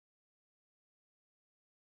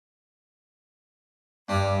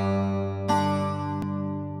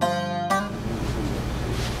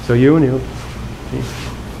So you and you.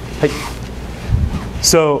 Hey.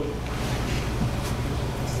 So,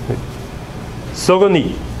 Sogo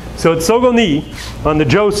ni. So it's Sogo ni on the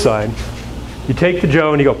Jo side. You take the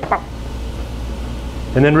Jo and you go pop.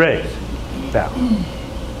 And then raise. Bow.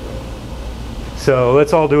 So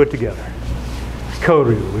let's all do it together.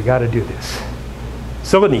 Koryu, we got to do this.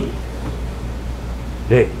 Sogo ni.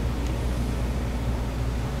 Re.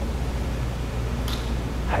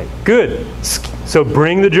 Hai. Good. So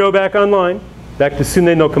bring the Jo back online. Back to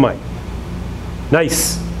Sunne no Kamae.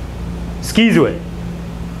 Nice. Skizue.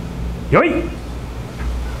 Yoi.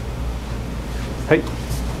 Hey.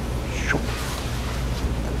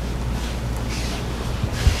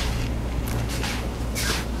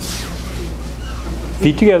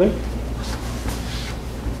 Feet together.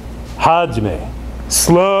 Hajime.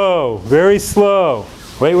 Slow. Very slow.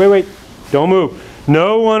 Wait, wait, wait. Don't move.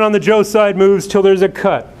 No one on the Jo side moves till there's a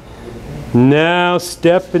cut. Now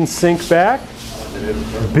step and sink back.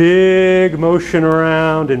 Big motion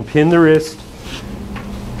around and pin the wrist.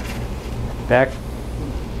 Back,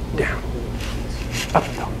 down, up,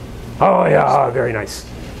 down. Oh yeah, very nice.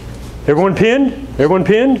 Everyone pinned? Everyone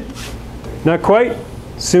pinned? Not quite?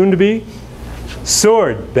 Soon to be?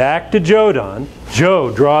 Sword, back to Jodan.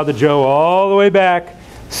 Jo, draw the Jo all the way back.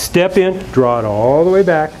 Step in, draw it all the way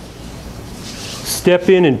back. Step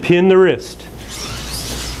in and pin the wrist.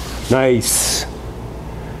 Nice.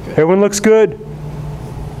 Everyone looks good.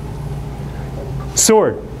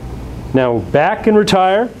 Sword. Now back and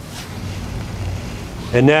retire.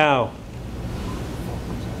 And now,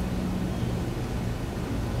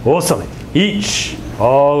 Osame. Each,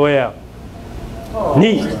 all the way out.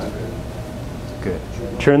 Knee. Good.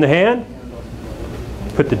 Turn the hand.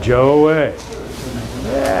 Put the Jo away.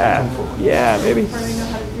 Yeah, yeah, baby.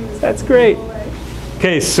 That's great.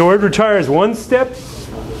 Okay, sword retires 1 step,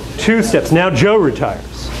 2 steps. Now Jo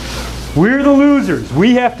retires. We're the losers.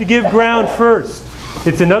 We have to give ground first.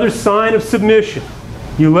 It's another sign of submission.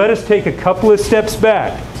 You let us take a couple of steps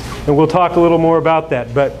back, and we'll talk a little more about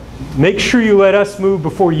that. But make sure you let us move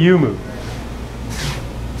before you move.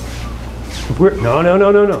 No, no,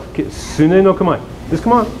 no, no, no. Sunne no Kamae. Just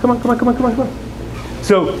come on, come on, come on, come on, come on, come on.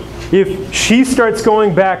 So if she starts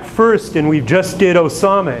going back first and we've just did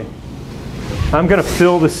Osame, I'm going to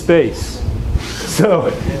fill the space.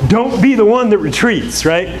 So don't be the one that retreats,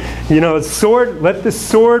 right? You know, sword, let the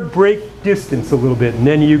sword break distance a little bit, and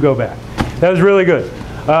then you go back. That was really good.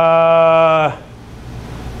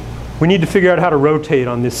 We need to figure out how to rotate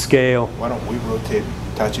on this scale. Why don't we rotate?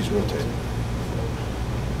 Tachi's rotate.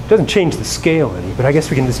 Doesn't change the scale any, but I guess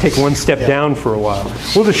we can just take 1 step down for a while.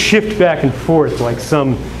 We'll just shift back and forth like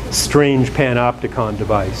some strange panopticon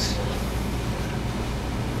device.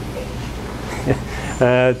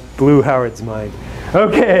 Blew Howard's mind.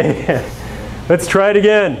 Okay, let's try it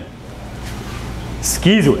again.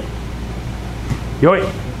 Skizue. Yoi.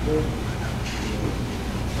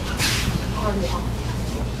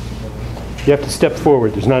 You have to step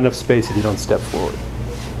forward. There's not enough space if you don't step forward.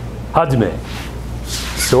 Hajime.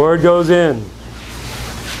 Sword goes in.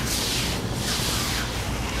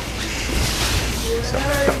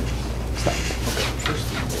 Stop.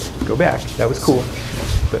 Okay. Go back. That was cool.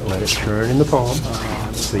 But let it turn in the palm.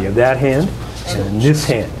 So you have that hand and this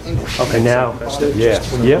hand. Okay. And now, yeah,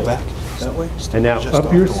 yep. And now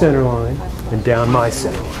up your center line and down my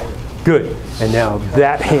center line. Good. And now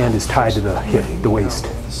that hand is tied to the hip, the waist.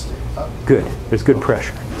 Good. There's good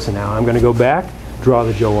pressure. So now I'm going to go back, draw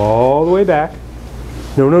the Jo all the way back.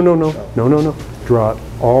 No, no, no, no, no, no, no. Draw it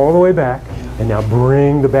all the way back, and now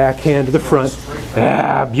bring the back hand to the front.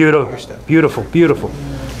 Ah, beautiful, beautiful, beautiful.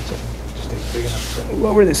 So,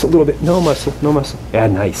 lower this a little bit. No muscle, no muscle. Yeah,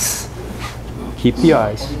 nice. Keep the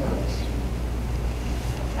eyes.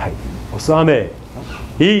 Hai. Osame.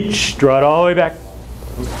 Each. Draw it all the way back.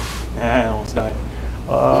 Ah, almost died.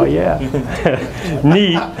 Oh, yeah.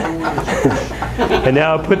 Neat. And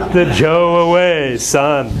now put the Jo away,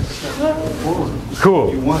 son.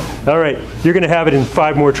 Cool. All right. You're going to have it in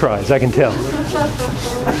 5 more tries, I can tell.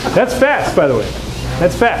 That's fast, by the way.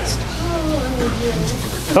 That's fast.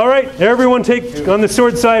 All right. Everyone take, on the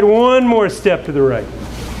sword side, 1 more step to the right.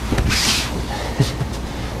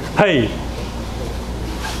 Hey.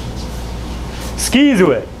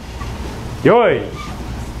 Skizue. Yoi.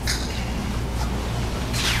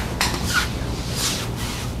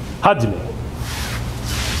 Hajime.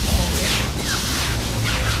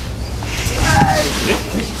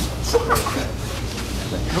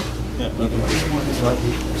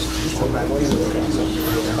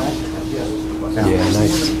 Yeah,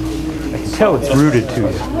 nice. I can tell it's rooted to you.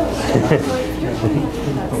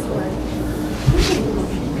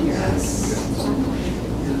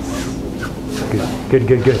 good. Good,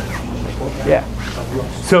 good, good. Yeah.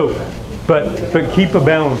 So, but keep a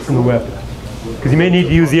balance in the weapon. Because you may need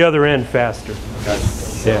to use the other end faster.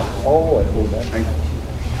 Yeah. Oh, I hold that.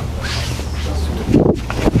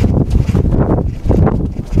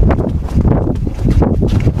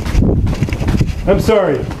 I'm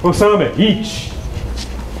sorry, Osame, each.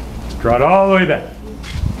 Draw it all the way back.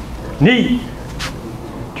 Knee.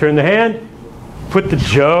 Turn the hand, put the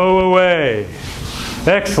Joe away.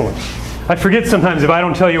 Excellent. I forget sometimes if I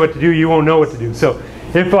don't tell you what to do, you won't know what to do. So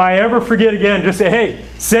if I ever forget again, just say, hey,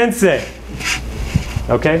 sensei.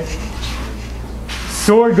 Okay?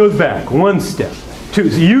 Sword goes back, 1 step, 2,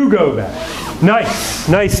 so you go back. Nice,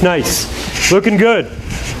 nice, nice. Looking good.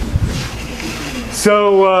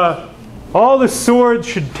 So all the swords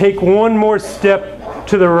should take 1 more step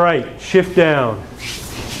to the right. Shift down.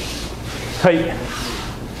 Tight.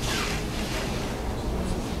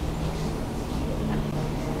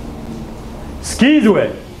 Skis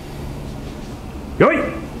away.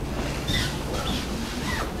 Yoink.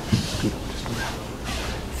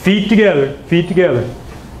 Feet together, feet together.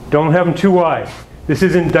 Don't have them too wide. This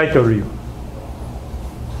isn't Daito-ryu.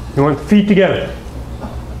 You want feet together.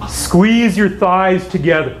 Squeeze your thighs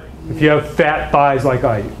together if you have fat thighs like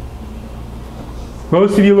I do.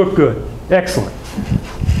 Most of you look good. Excellent.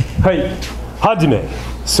 Hey, Hajime.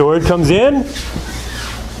 Sword comes in.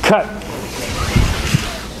 Cut.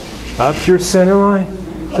 Up your center line.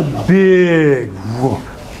 A big whoop.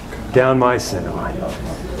 Down my center line.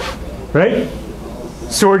 Right?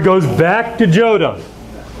 Sword goes back to Jodo.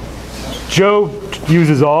 Joe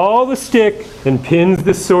uses all the stick and pins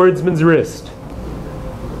the swordsman's wrist.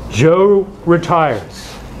 Joe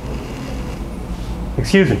retires.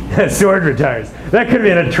 Excuse me, sword retires. That could have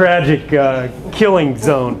been a tragic killing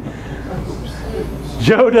zone.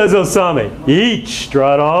 Joe does Osame. Each,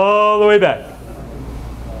 draw it all the way back.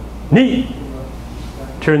 Knee.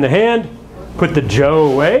 Turn the hand, put the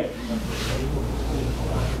Joe away.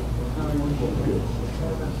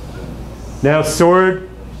 Now sword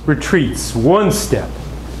retreats, 1 step,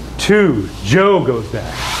 2, Joe goes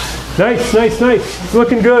back. Nice, nice, nice. It's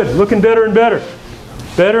looking good, looking better and better.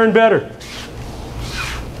 Better and better.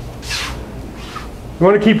 You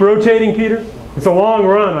want to keep rotating, Peter? It's a long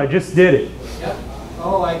run, I just did it. Yep.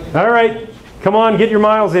 Oh, I can. All right, come on, get your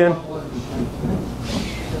miles in.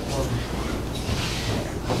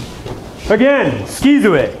 Again, skis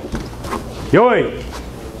away. Yoi.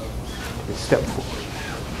 Step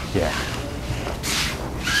forward. Yeah.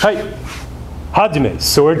 Hi. Hajime.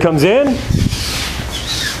 Sword comes in.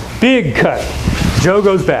 Big cut. Joe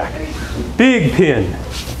goes back. Big pin.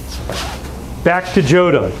 Back to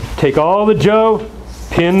Jodo. Take all the Joe,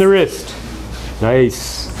 pin the wrist.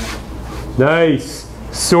 Nice. Nice.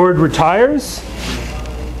 Sword retires.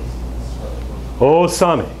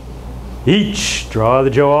 Osame. Each. Draw the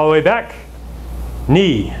Joe all the way back.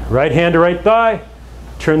 Knee. Right hand to right thigh.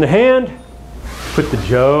 Turn the hand. Put the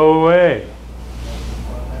Joe away.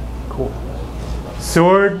 Cool.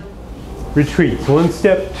 Sword retreats. 1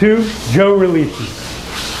 step, 2. Joe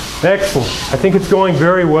releases. Excellent. I think it's going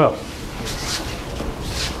very well.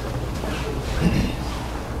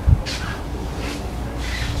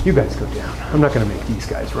 You guys go down. I'm not going to make these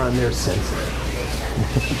guys run. They're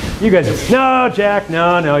sensei. You guys, no, Jack,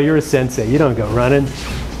 no, you're a sensei. You don't go running.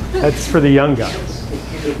 That's for the young guys.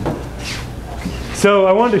 So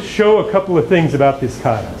I wanted to show a couple of things about this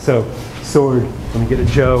kata. So sword, let me get a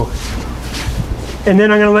Joe. And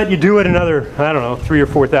then I'm going to let you do it another, I don't know, 3,000 or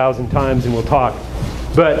 4,000 times and we'll talk.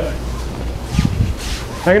 But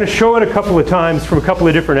I'm going to show it a couple of times from a couple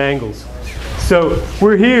of different angles. So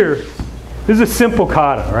we're here. This is a simple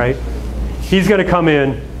kata, right? He's going to come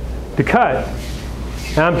in to cut.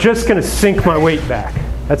 And I'm just going to sink my weight back.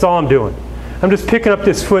 That's all I'm doing. I'm just picking up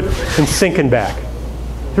this foot and sinking back.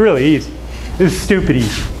 It's really easy. This is stupid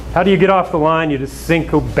easy. How do you get off the line? You just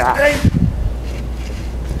sink, go back.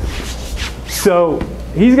 So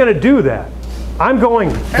he's going to do that. I'm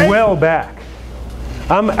going well back.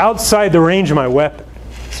 I'm outside the range of my weapon.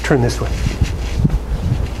 Let's turn this way.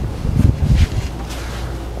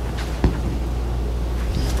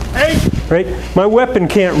 Right? My weapon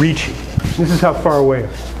can't reach you. This is how far away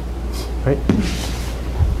I am.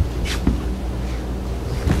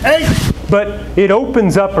 Right? But it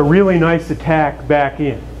opens up a really nice attack back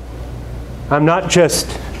in. I'm not just,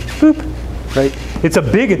 boop, right? It's a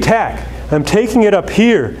big attack. I'm taking it up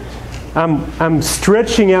here. I'm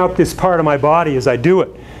stretching out this part of my body as I do it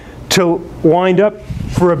to wind up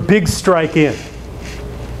for a big strike in.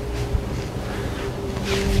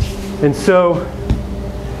 And so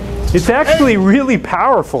it's actually really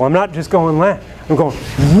powerful. I'm not just going left. I'm going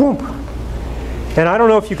whoop. And I don't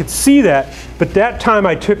know if you could see that, but that time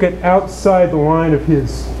I took it outside the line of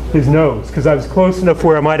his nose, because I was close enough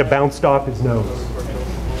where I might have bounced off his nose.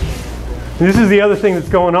 And this is the other thing that's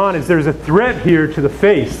going on, is there's a threat here to the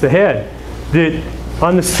face, the head, that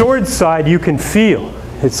on the sword side you can feel.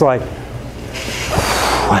 It's like,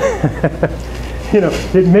 you know,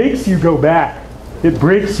 it makes you go back. It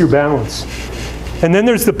breaks your balance. And then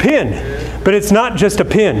there's the pin, but it's not just a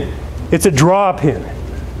pin. It's a draw pin.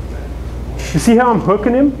 You see how I'm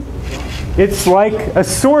hooking him? It's like a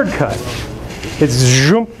sword cut.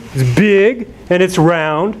 It's big, and it's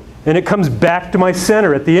round, and it comes back to my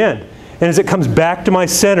center at the end. And as it comes back to my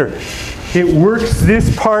center, it works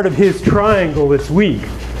this part of his triangle that's weak,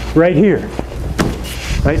 right here.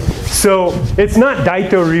 Right? So it's not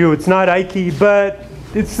Daito Ryu, it's not Aiki, but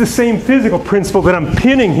it's the same physical principle that I'm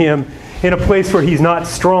pinning him in a place where he's not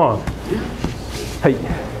strong. Hey.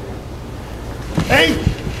 Hey!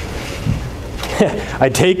 I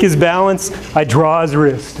take his balance, I draw his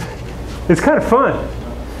wrist. It's kind of fun.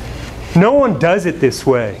 No one does it this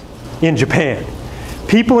way in Japan.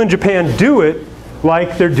 People in Japan do it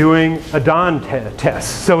like they're doing a Dan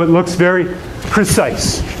test. So it looks very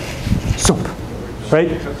precise. So, right?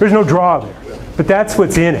 There's no draw there. But that's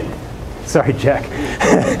what's in it. Sorry, Jack.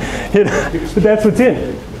 You know, but that's what's in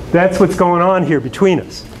it. That's what's going on here between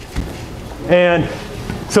us. And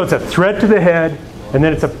so it's a threat to the head, and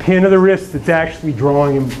then it's a pin of the wrist that's actually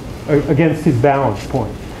drawing him against his balance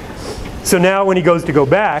point. So now when he goes to go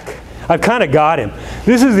back, I've kind of got him.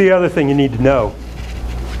 This is the other thing you need to know.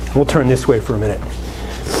 We'll turn this way for a minute.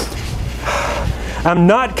 I'm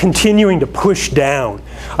not continuing to push down.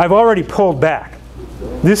 I've already pulled back.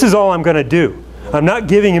 This is all I'm going to do. I'm not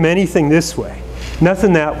giving him anything this way.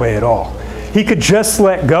 Nothing that way at all. He could just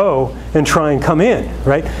let go and try and come in,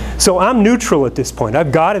 right? So I'm neutral at this point.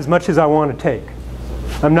 I've got as much as I want to take.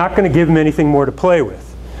 I'm not going to give him anything more to play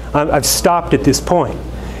with. I've stopped at this point.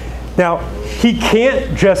 Now, he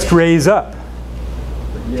can't just raise up.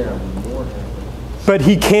 But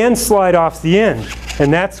he can slide off the end.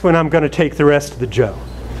 And that's when I'm going to take the rest of the Jo.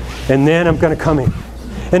 And then I'm going to come in.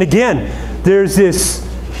 And again, there's this,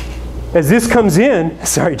 as this comes in,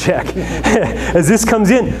 sorry Jack, as this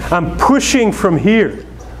comes in, I'm pushing from here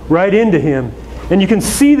right into him. And you can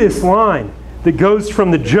see this line that goes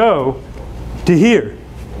from the Jo to here.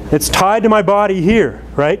 It's tied to my body here,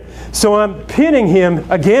 right? So I'm pinning him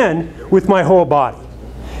again with my whole body.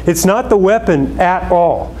 It's not the weapon at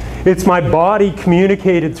all. It's my body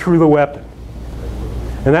communicated through the weapon.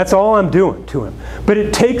 And that's all I'm doing to him. But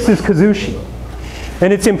it takes his kazushi.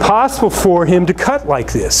 And it's impossible for him to cut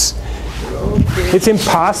like this. It's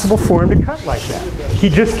impossible for him to cut like that. He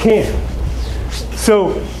just can't.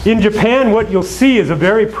 So in Japan, what you'll see is a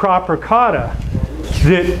very proper kata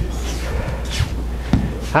that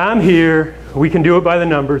I'm here, we can do it by the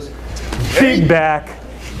numbers, big back,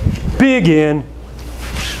 big in,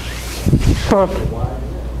 pump.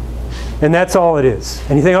 And that's all it is.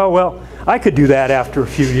 And you think, oh, well, I could do that after a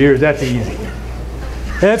few years. That's easy.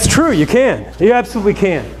 And that's true. You can. You absolutely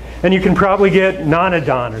can. And you can probably get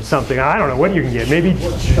Nanadan or something. I don't know what you can get. Maybe,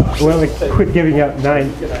 well, like, quit giving out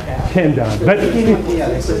 9, 10 dan. But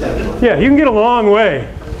yeah, you can get a long way.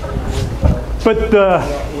 But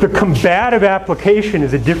the combative application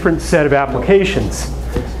is a different set of applications.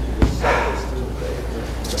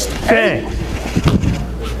 Bang.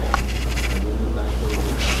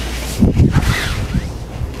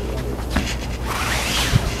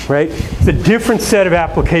 Right? It's a different set of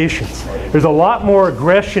applications. There's a lot more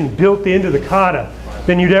aggression built into the kata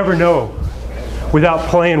than you'd ever know without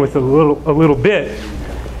playing with it a little bit.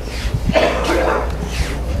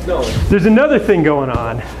 There's another thing going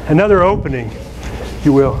on, another opening, if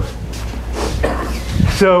you will.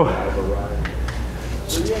 So,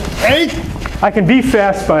 I can be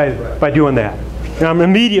fast by doing that. And I'm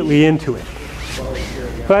immediately into it.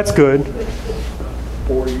 That's good.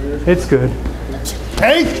 It's good.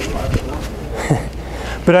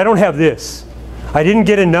 But I don't have this. I didn't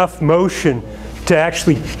get enough motion to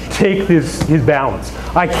actually take his balance.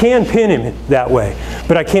 I can pin him that way,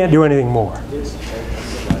 but I can't do anything more.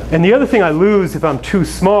 And the other thing I lose if I'm too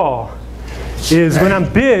small is when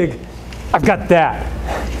I'm big, I've got that.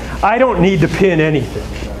 I don't need to pin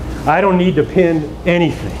anything. I don't need to pin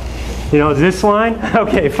anything. You know, this line?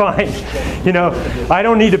 Okay, fine. You know, I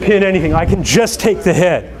don't need to pin anything. I can just take the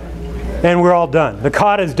head. And we're all done. The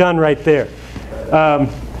kata is done right there.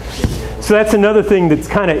 So that's another thing that's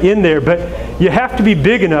kind of in there, but you have to be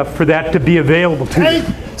big enough for that to be available to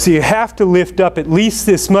you. So you have to lift up at least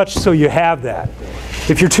this much so you have that.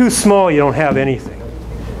 If you're too small, you don't have anything.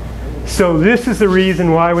 So this is the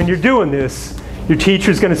reason why when you're doing this, your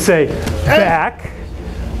teacher's going to say, back,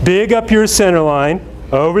 big up your center line,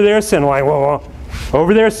 over there center line, whoa, whoa,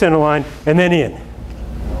 over there center line, and then in.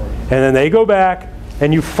 And then they go back,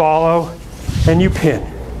 and you follow, and you pin.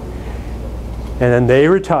 And then they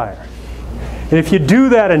retire. And if you do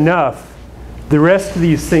that enough, the rest of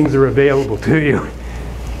these things are available to you.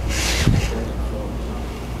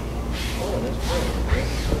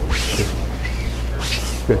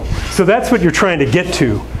 Good. So that's what you're trying to get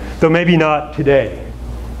to, though maybe not today.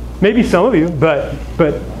 Maybe some of you, but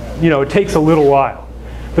you know, it takes a little while.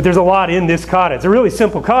 But there's a lot in this kata. It's a really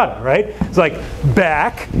simple kata, right? It's like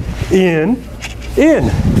back, in, in.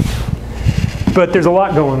 But there's a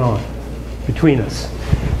lot going on between us.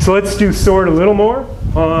 So let's do sword a little more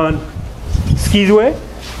on Skizue.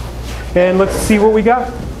 And let's see what we got.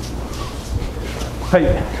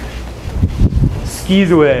 Hey.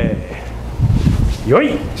 Skizue.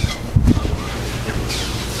 Yoi.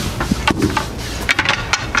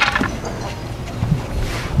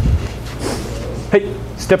 Hey,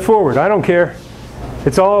 step forward. I don't care.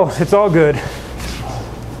 It's all good.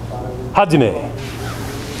 Hajime.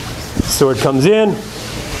 Sword comes in,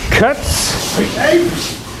 cuts.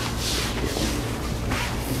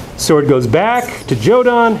 Sword goes back to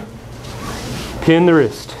Jodon. Pin the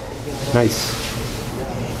wrist. Nice.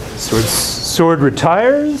 Sword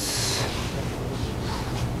retires.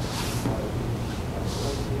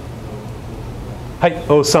 Hai,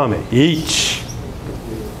 osame. Each.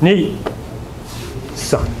 Ni.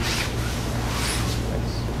 Sun.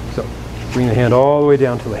 Nice. So, bring the hand all the way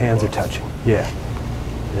down till the hands are touching. Yeah.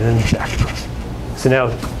 And back across. So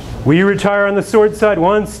now, we retire on the sword side.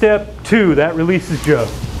 1 step, 2. That releases Joe.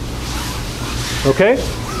 Okay?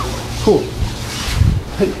 Cool.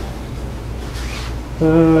 Hey.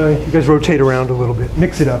 You guys rotate around a little bit.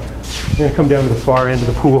 Mix it up. You're going to come down to the far end of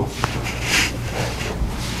the pool.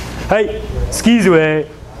 Hey, Skizue.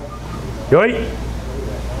 Yoi.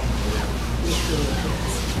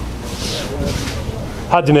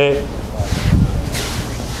 Hajime.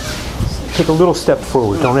 Take a little step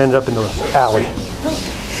forward. Don't end up in the alley.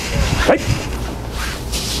 Hey.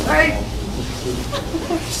 Hey.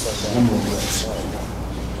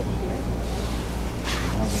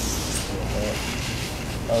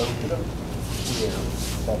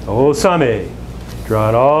 Osame. Draw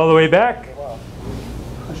it all the way back.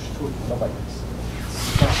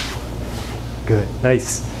 Good.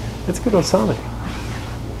 Nice. That's good Osame.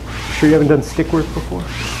 Sure you haven't done stick work before?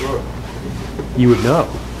 Sure. You would know.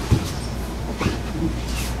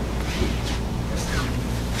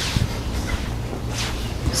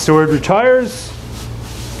 Sword retires.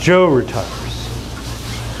 Joe retires.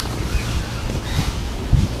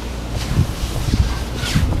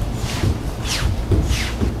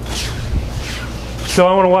 So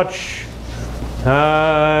I want to watch,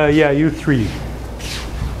 yeah, you three.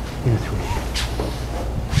 You three.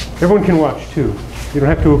 Everyone can watch too. You don't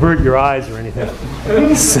have to avert your eyes or anything.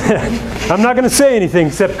 I'm not going to say anything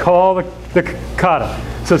except call the kata.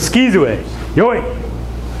 So Skizue, yoi.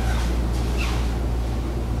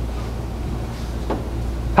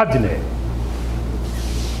 Hajime.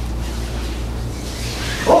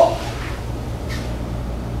 Oh.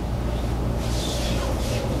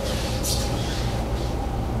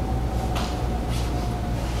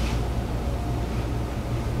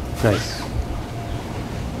 Nice.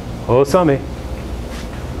 Osame.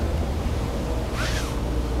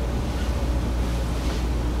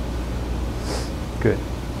 Good.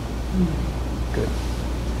 Good.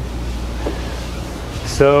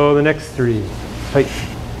 So the next 3. Hey.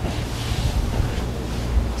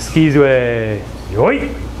 Skizue.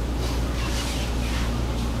 Yoi.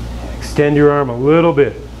 Extend your arm a little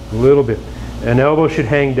bit. A little bit. An elbow should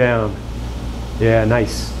hang down. Yeah,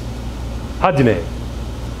 nice. Hajime.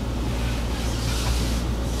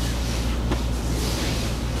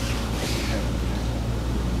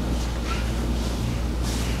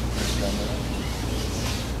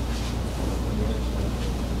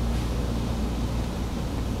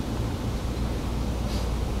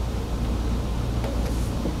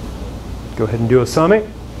 Go ahead and do Osame.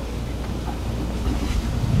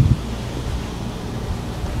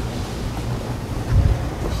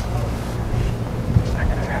 I'm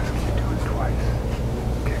going to ask you to do it twice.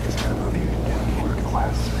 Okay, because I'm going to move you down for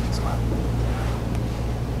class as well.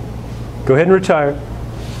 Go ahead and retire.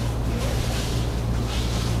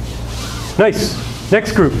 Nice.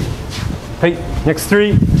 Next group. Hey, next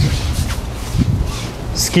 3.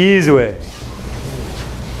 Skizue.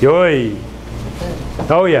 Yoi.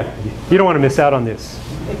 Oh yeah, you don't want to miss out on this.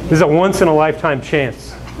 This is a once-in-a-lifetime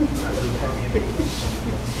chance.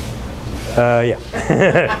 Yeah.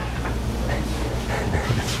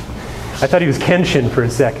 I thought he was Kenshin for a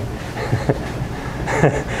second.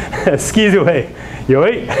 Skis away.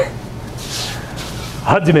 Yoi.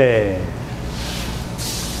 Hajime.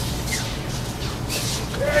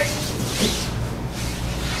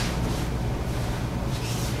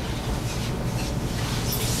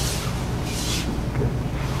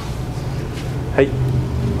 Hey.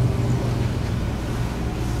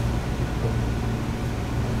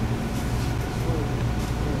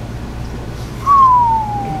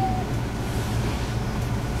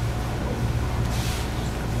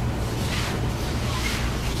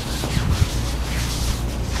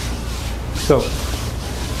 So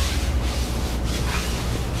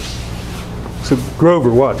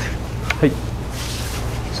Grover, watch. Hey.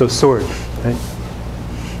 So sword, right?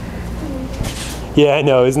 Yeah, I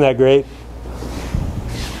know. Isn't that great?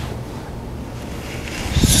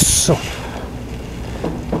 So.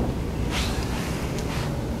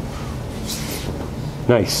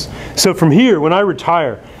 Nice. So from here, when I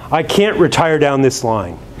retire, I can't retire down this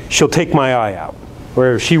line. She'll take my eye out,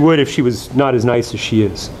 or she would if she was not as nice as she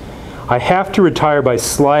is. I have to retire by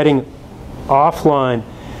sliding offline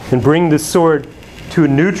and bring the sword to a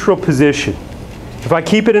neutral position. If I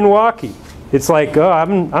keep it in waki, it's like, oh,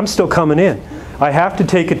 I'm still coming in. I have to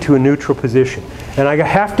take it to a neutral position. And I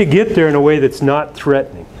have to get there in a way that's not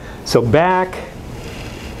threatening. So back,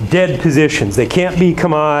 dead positions. They can't be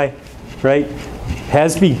kamae, right?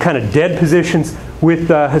 Has to be kind of dead positions with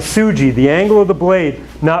hasuji, the angle of the blade,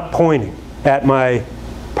 not pointing at my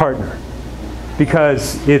partner.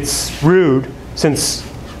 Because it's rude, since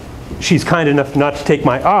she's kind enough not to take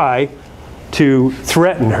my eye, to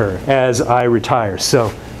threaten her as I retire.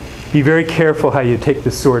 So be very careful how you take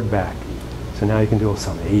the sword back. So now you can do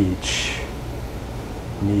some H,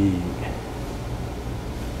 knee,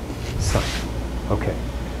 sun. Okay.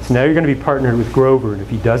 So now you're going to be partnered with Grover, and if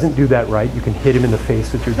he doesn't do that right, you can hit him in the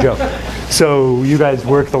face with your joke. So you guys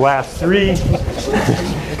work the last three.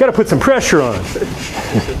 Got to put some pressure on.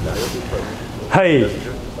 Hey,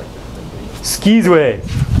 skis away.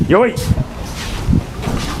 Yoi.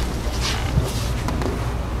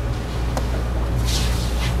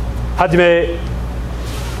 Hajime.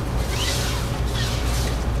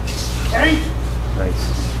 Nice,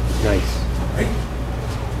 nice.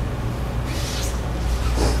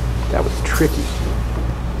 That was tricky.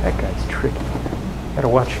 That guy's tricky. Gotta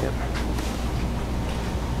watch him.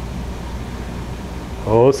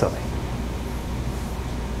 Oh, sorry.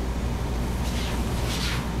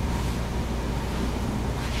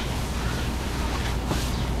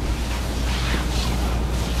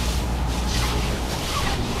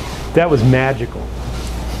 That was magical.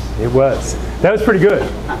 It was. That was pretty good.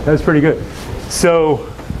 That was pretty good. So,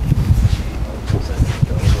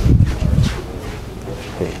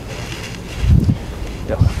 hey,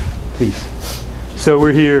 yeah, please. So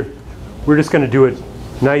we're here. We're just going to do it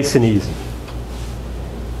nice and easy.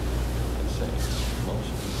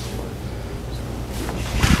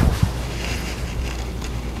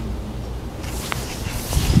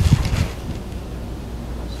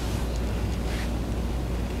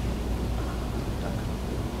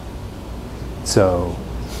 So,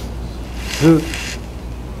 zoot,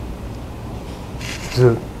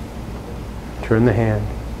 zoot, turn the hand,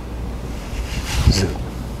 zoot.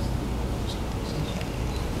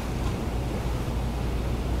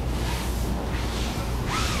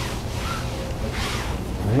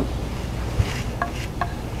 Right.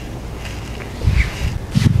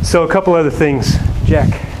 So a couple other things,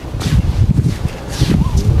 Jack.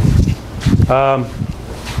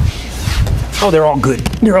 Oh, they're all good.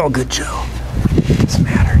 They're all good, Joe. Doesn't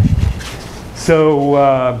matter.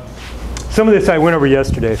 So some of this I went over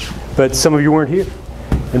yesterday, but some of you weren't here.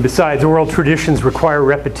 And besides, oral traditions require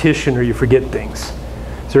repetition or you forget things.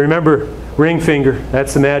 So remember, ring finger,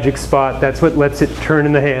 that's the magic spot. That's what lets it turn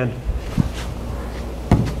in the hand.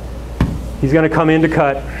 He's going to come in to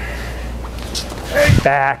cut.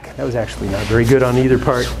 Back. That was actually not very good on either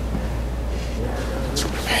part.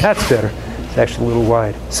 That's better. It's actually a little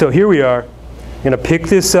wide. So here we are. I'm going to pick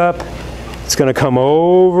this up. It's going to come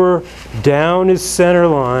over, down his center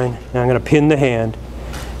line. Now I'm going to pin the hand.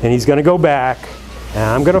 And he's going to go back. And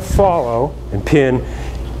I'm going to follow and pin.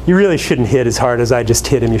 You really shouldn't hit as hard as I just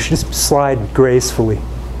hit him. You should just slide gracefully.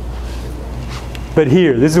 But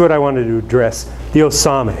here, this is what I wanted to address. The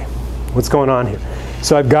osame. What's going on here?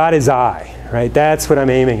 So I've got his eye, right? That's what I'm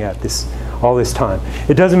aiming at all this time.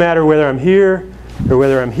 It doesn't matter whether I'm here or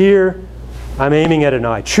whether I'm here. I'm aiming at an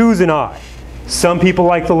eye. Choose an eye. Some people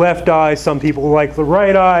like the left eye. Some people like the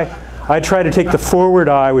right eye. I try to take the forward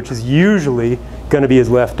eye, which is usually going to be his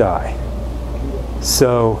left eye.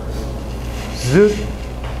 So, zoop,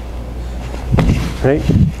 right?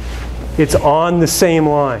 it's on the same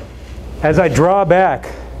line. As I draw back,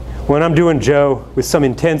 when I'm doing Jo with some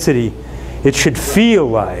intensity, it should feel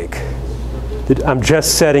like that I'm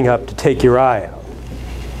just setting up to take your eye out.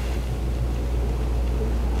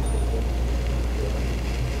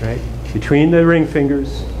 Right? Between the ring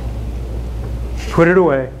fingers, put it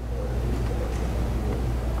away.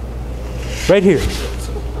 Right here.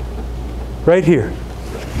 Right here.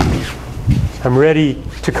 I'm ready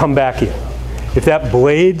to come back in. If that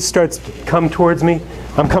blade starts to come towards me,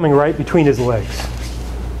 I'm coming right between his legs.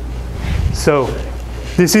 So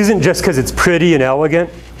this isn't just because it's pretty and elegant,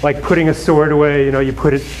 like putting a sword away, you know, you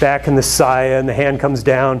put it back in the saya and the hand comes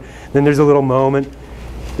down, then there's a little moment.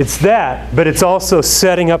 It's that, but it's also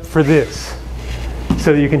setting up for this,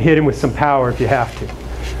 so that you can hit him with some power if you have to.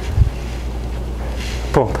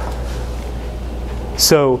 Boom.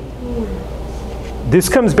 So this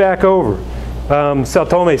comes back over.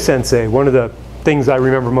 Saotome Sensei, one of the things I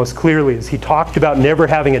remember most clearly is he talked about never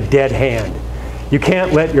having a dead hand. You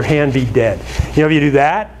can't let your hand be dead. You know, if you do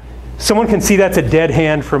that, someone can see that's a dead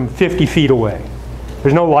hand from 50 feet away.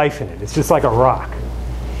 There's no life in it. It's just like a rock.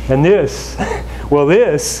 And this, well,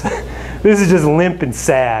 this is just limp and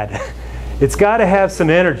sad. It's got to have some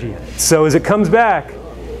energy in it. So as it comes back,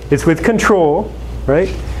 it's with control, right?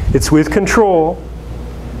 It's with control,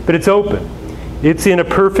 but it's open. It's in a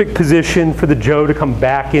perfect position for the Jo to come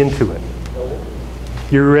back into it.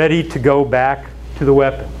 You're ready to go back to the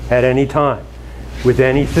weapon at any time, with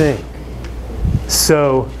anything.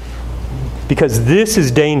 So, because this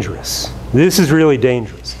is dangerous. This is really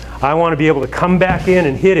dangerous. I want to be able to come back in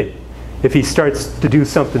and hit him if he starts to do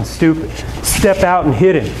something stupid. Step out and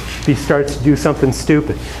hit him if he starts to do something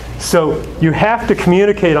stupid. So you have to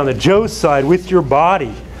communicate on the Jo side with your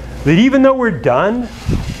body that even though we're done,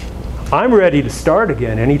 I'm ready to start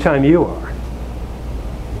again anytime you are.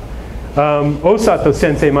 Osato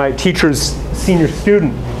Sensei, my teacher's senior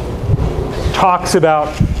student, talks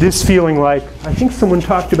about this feeling like, I think someone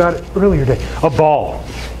talked about it earlier today, a ball.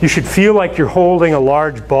 You should feel like you're holding a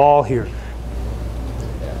large ball here.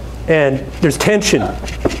 And there's tension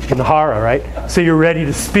in the hara, right? So you're ready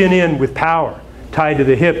to spin in with power, tied to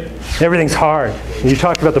the hip. Everything's hard. And you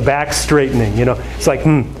talked about the back straightening, you know. It's like,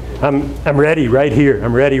 I'm ready right here.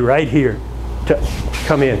 I'm ready right here to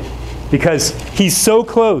come in. Because he's so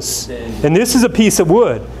close. And this is a piece of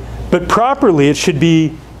wood. But properly, it should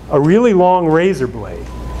be a really long razor blade.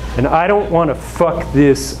 And I don't want to fuck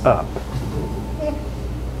this up.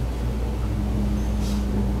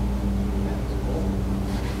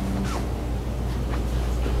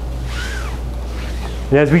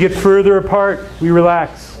 And as we get further apart, we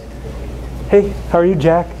relax. Hey, how are you,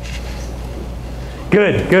 Jack?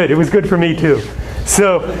 Good, good. It was good for me too.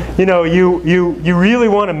 So, you know, you really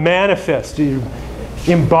want to manifest, you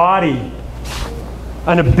embody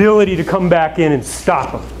an ability to come back in and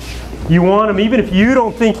stop them. You want them, even if you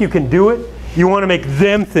don't think you can do it, you want to make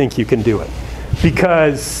them think you can do it.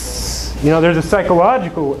 Because, you know, there's a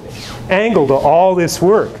psychological angle to all this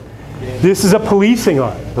work. This is a policing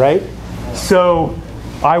art, right? So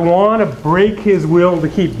I want to break his will to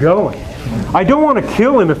keep going. I don't want to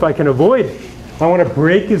kill him if I can avoid it. I want to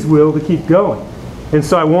break his will to keep going. And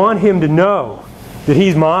so I want him to know that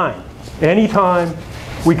he's mine anytime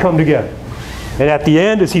we come together. And at the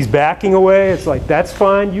end, as he's backing away, it's like, that's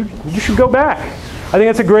fine, you should go back. I think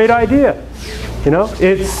that's a great idea. You know,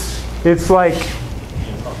 it's like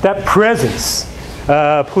that presence.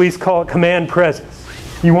 Police call it command presence.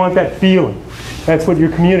 You want that feeling. That's what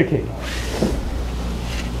you're communicating.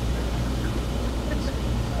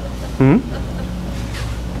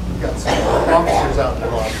 We've got some officers out in the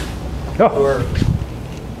lobby. Oh.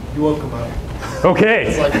 You woke them up. Okay.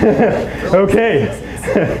 It's like,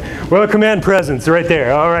 Okay. Well, command presence right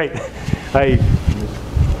there. All right. I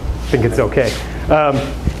think it's okay.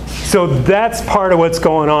 So that's part of what's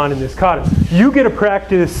going on in this kata. You get to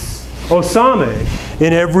practice osame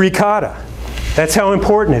in every kata. That's how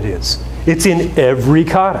important it is. It's in every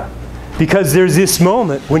kata. Because there's this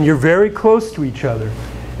moment when you're very close to each other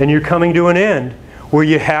and you're coming to an end where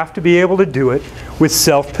you have to be able to do it with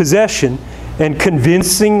self-possession and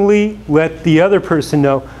convincingly let the other person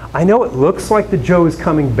know, I know it looks like the Jo is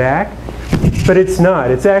coming back, but it's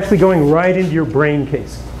not. It's actually going right into your brain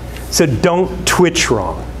casing. So don't twitch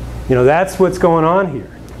wrong. You know, that's what's going on here.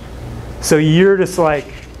 So you're just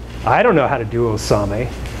like, I don't know how to do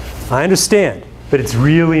osame. I understand, but it's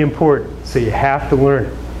really important. So you have to learn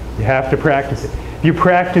it. You have to practice it. If you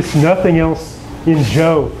practice nothing else in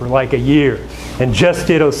Jo for like a year and just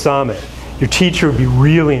did osame, your teacher would be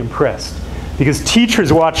really impressed. Because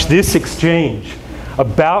teachers watch this exchange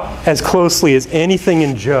about as closely as anything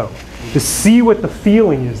in Jo. to see what the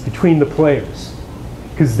feeling is between the players.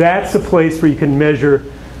 Because that's a place where you can measure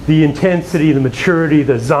the intensity, the maturity,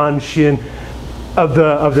 the zanshin of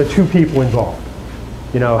the two people involved.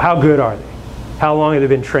 You know, how good are they? How long have they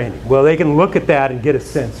been training? Well, they can look at that and get a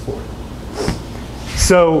sense for it.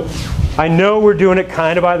 So I know we're doing it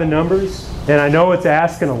kind of by the numbers, and I know it's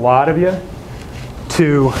asking a lot of you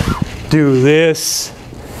to do this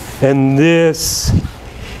and this.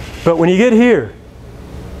 But when you get here,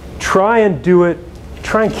 try and do it,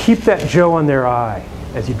 try and keep that Joe on their eye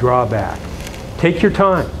as you draw back. Take your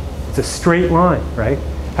time. It's a straight line, right?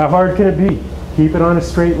 How hard can it be? Keep it on a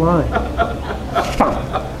straight line.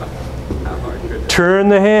 Turn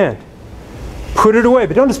the hand. Put it away,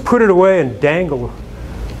 but don't just put it away and dangle.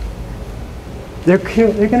 They're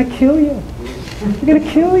going to kill you. They're going to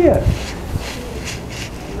kill you.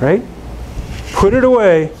 Right? Put it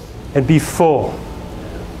away and be full.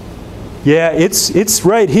 Yeah, it's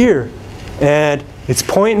right here. And it's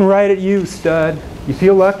pointing right at you, stud. You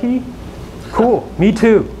feel lucky? Cool. Me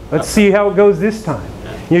too. Let's see how it goes this time.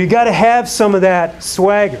 You got to have some of that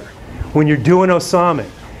swagger when you're doing Osame,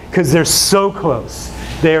 because they're so close.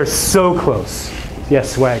 They are so close. Yeah,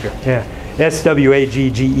 swagger. Yeah.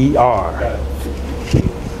 S-W-A-G-G-E-R.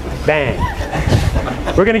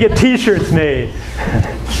 Bang. We're going to get t-shirts made.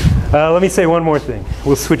 Let me say one more thing.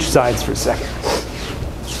 We'll switch sides for a second.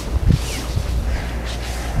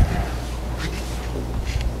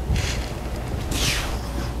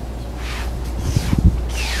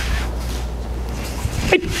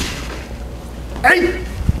 Hey!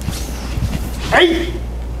 Hey!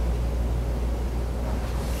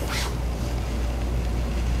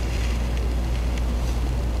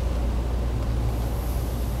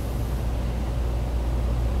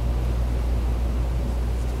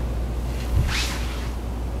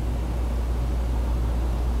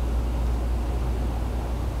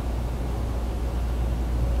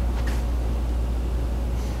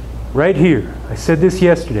 Right here, I said this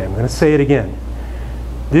yesterday, I'm going to say it again.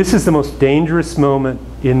 This is the most dangerous moment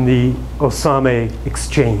in the Osame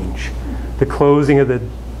exchange, the closing of the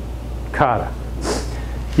kata.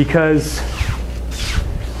 Because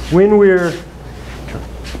when we're,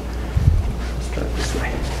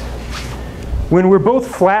 when we're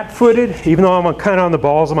both flat-footed, even though I'm kind of on the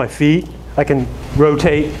balls of my feet, I can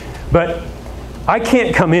rotate, but I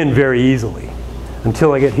can't come in very easily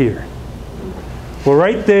until I get here. Well,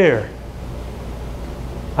 right there,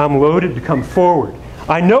 I'm loaded to come forward.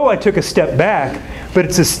 I know I took a step back, but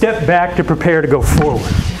it's a step back to prepare to go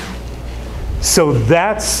forward. So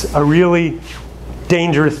that's a really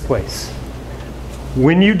dangerous place.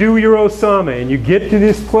 When you do your Osame and you get to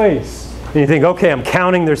this place, and you think, okay, I'm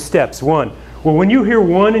counting their steps, 1. Well, when you hear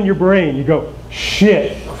 1 in your brain, you go,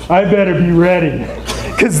 shit, I better be ready.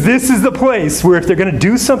 Because this is the place where if they're going to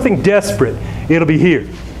do something desperate, it'll be here.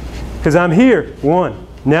 Because I'm here, 1.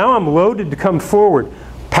 Now I'm loaded to come forward.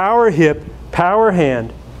 Power hip, power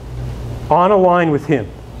hand, on a line with him.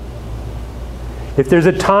 If there's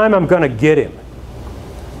a time I'm going to get him,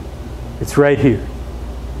 it's right here.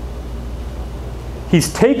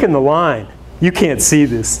 He's taken the line. You can't see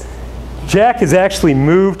this. Jack has actually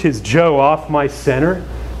moved his Joe off my center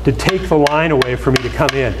to take the line away for me to come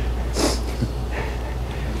in.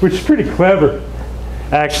 Which is pretty clever.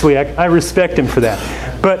 Actually, I respect him for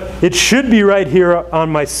that. But it should be right here on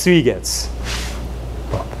my suigets.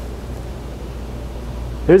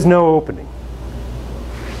 There's no opening.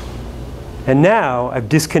 And now I've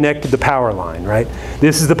disconnected the power line, right?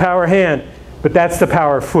 This is the power hand, but that's the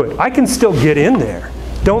power foot. I can still get in there.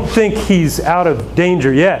 Don't think he's out of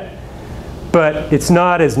danger yet, but it's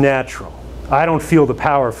not as natural. I don't feel the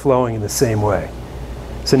power flowing in the same way.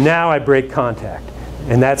 So now I break contact,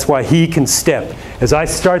 and that's why he can step. As I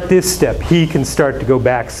start this step, he can start to go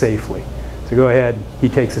back safely. So go ahead, he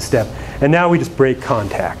takes a step. And now we just break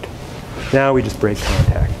contact. Now we just break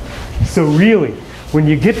contact. So really, when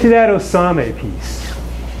you get to that Osame piece,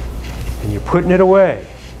 and you're putting it away,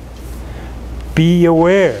 be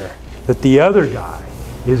aware that the other guy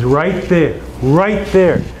is right there, right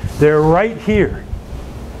there. They're right here,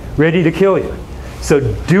 ready to kill you. So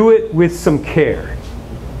do it with some care,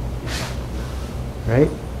 right?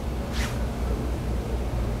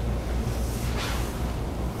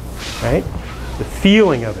 Right? The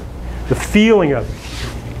feeling of it, the feeling of it.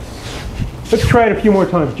 Let's try it a few more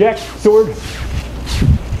times. Jack, sword.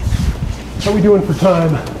 How are we doing for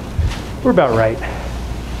time? We're about right.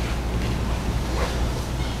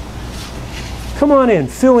 Come on in,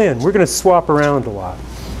 fill in. We're going to swap around a lot.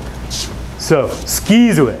 So,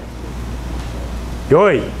 skis away.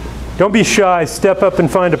 Yoi. Don't be shy. Step up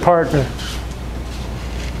and find a partner.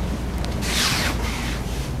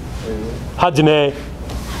 Hajime.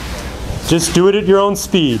 Just do it at your own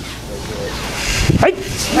speed. Hey.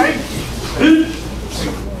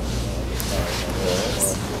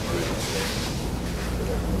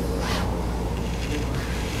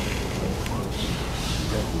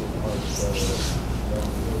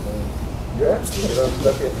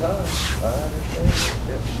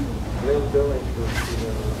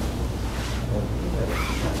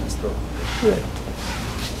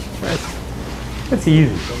 That's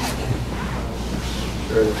easy.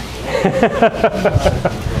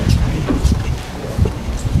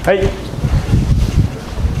 Hey,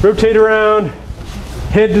 rotate around,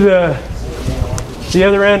 head to the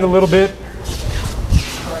other end a little bit.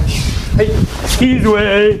 Hey, skis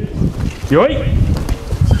away. Yoi.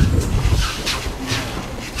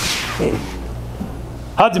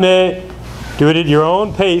 Hajime, do it at your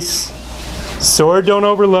own pace. Sword, don't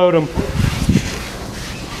overload them.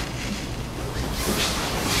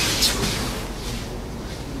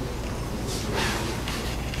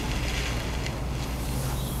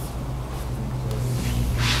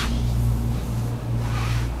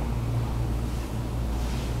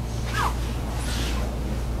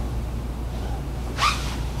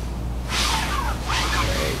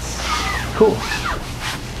 Cool.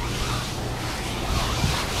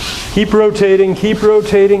 Keep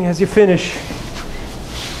rotating as you finish.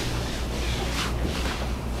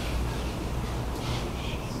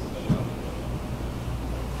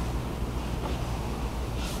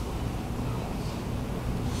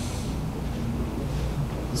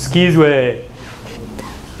 Skis way.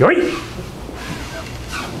 Yoi!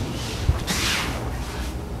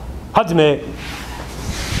 Hajime.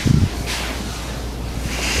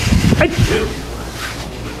 Hey!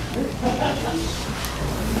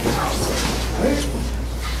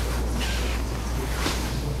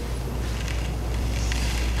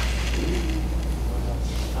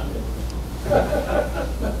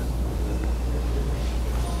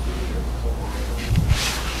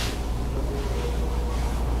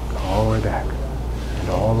 All the way back, and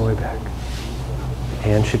all the way back.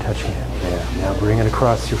 Hand should touch hand. Yeah. Now bring it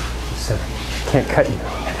across your center. Can't cut you.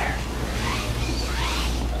 There.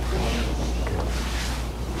 Good.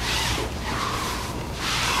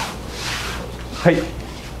 Hey.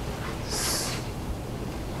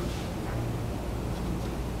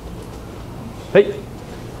 Hey.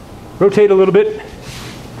 Rotate a little bit.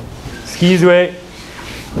 Skis away.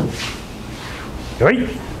 Right.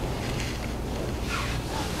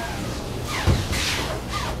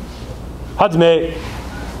 Hajime.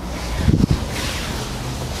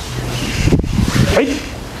 Hey.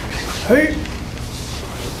 Hey.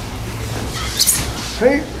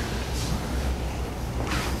 Hey.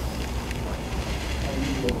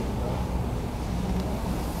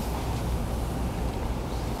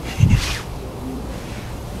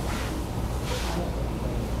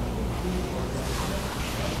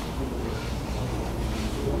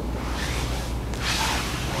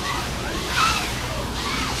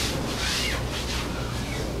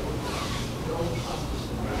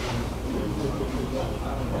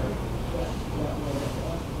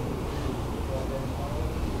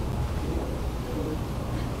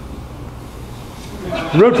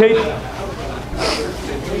 Rotate.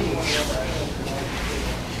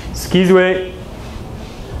 Skis away.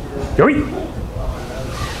 Yoi.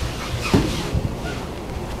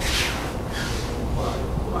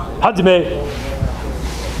 Hajime.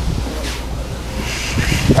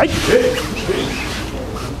 Hey.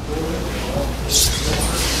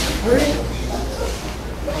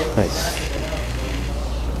 Nice.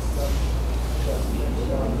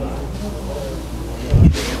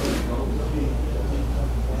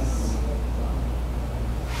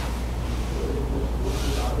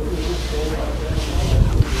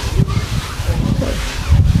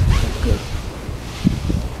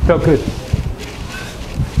 Felt good.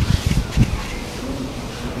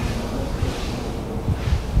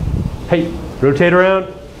 Hey, rotate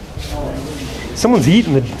around. Someone's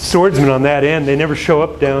eating the swordsman on that end. They never show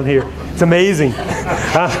up down here. It's amazing.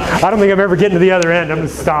 I don't think I'm ever getting to the other end. I'm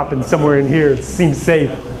just stopping somewhere in here. It seems safe.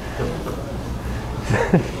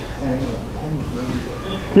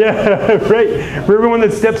 Yeah, right. For everyone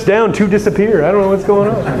that steps down, two disappear. I don't know what's going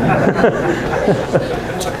on.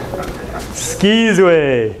 Skis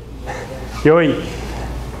away. Yoi.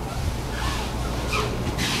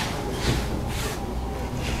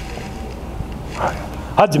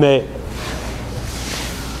 Hajime.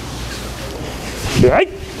 Right.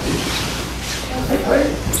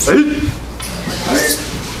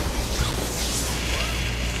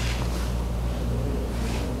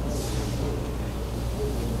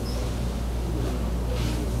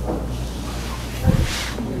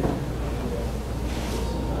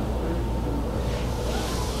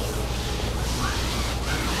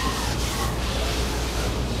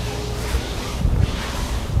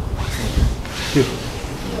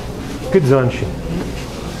 Good zanshin.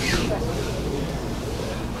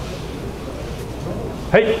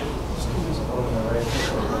 Hey.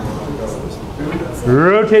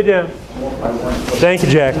 Rotate down. Thank you,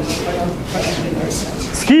 Jack.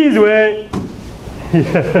 Skis away.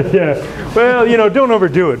 Yeah, yeah. Well, you know, don't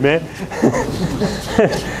overdo it, man.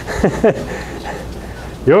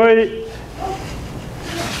 Yoi.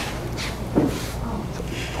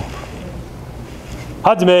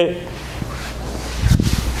 Hajime.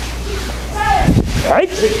 Right.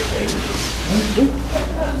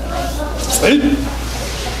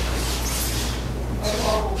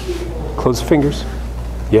 Close the fingers.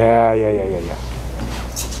 Yeah, yeah, yeah, yeah, yeah.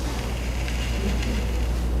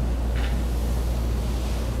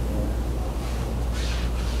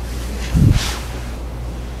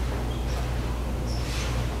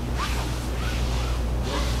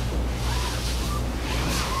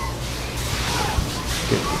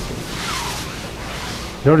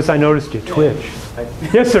 Notice I noticed you twitch.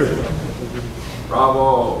 Yes, sir.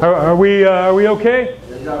 Bravo. Are we okay?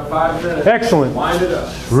 You got 5 minutes. Excellent. Wind it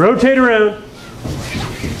up. Rotate around.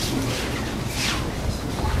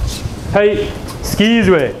 Hey, skis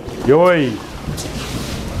way. Yoi.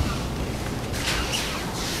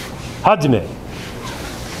 Hajime.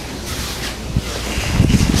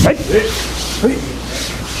 Hey. Hey.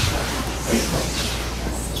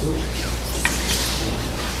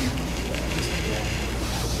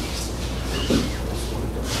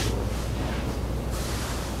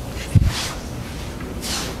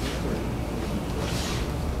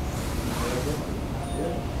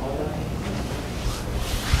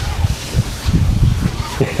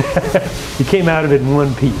 You came out of it in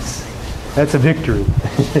one piece. That's a victory.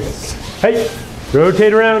 Hey,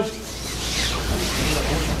 rotate around.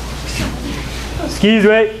 Skis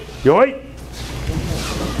way. Yoi.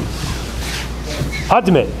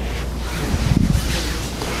 Hajime.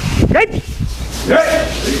 Hey.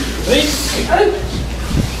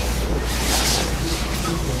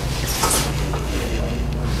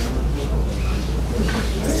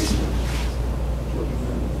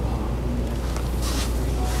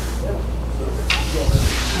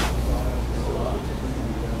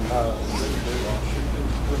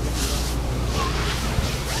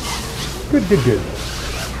 Good, good, good.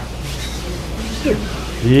 Good.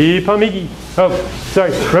 Ipamigi. Oh,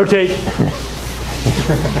 sorry. Rotate.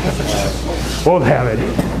 Won't have it.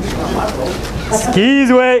 Skis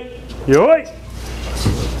away. Yoi.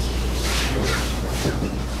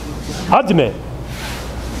 Hajime.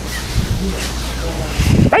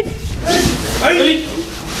 Hey. Hey.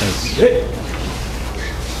 Hey.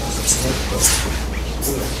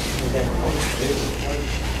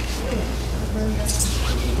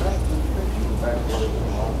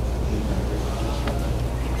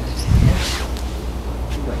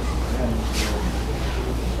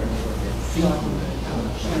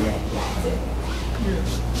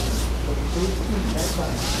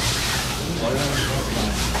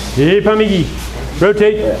 Ipamigi.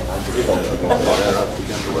 Rotate.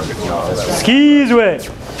 Skis away.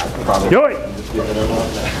 Yoi.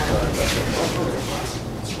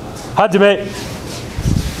 Hajime.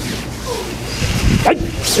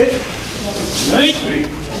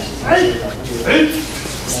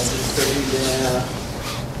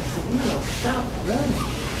 Stop running.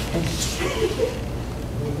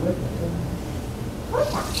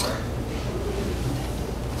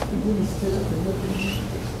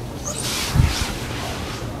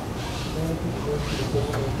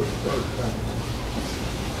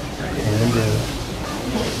 And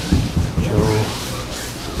Joe.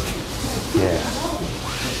 Yeah.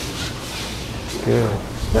 Good.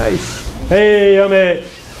 Nice. Hey, Yame.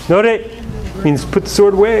 Nore means put the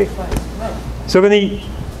sword away. So gonna eat.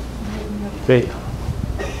 Great.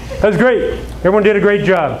 That was great. Everyone did a great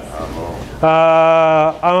job.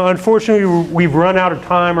 Unfortunately, we've run out of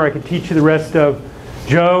time, or I could teach you the rest of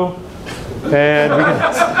Joe, and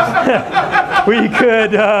we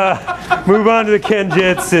could move on to the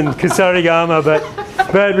Kenjutsu and Kusarigama,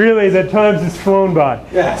 but really the time's just flown by.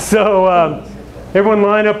 Yeah. So everyone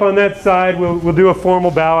line up on that side. We'll do a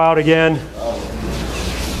formal bow out again.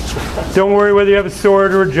 Don't worry whether you have a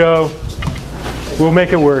sword or a Joe. We'll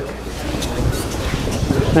make it work.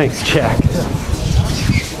 Thanks, Jack.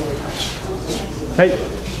 Hey.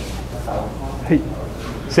 Hey.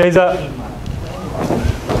 Seiza.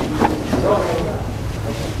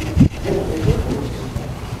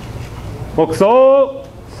 Mokuso.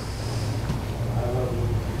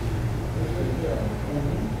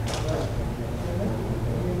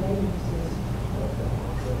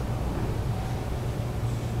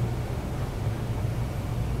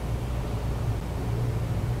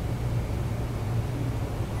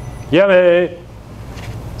 Yummy.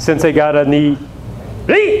 Sensei got a knee.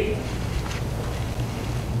 Hey!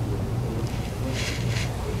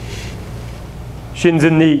 Shins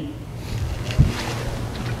and knee.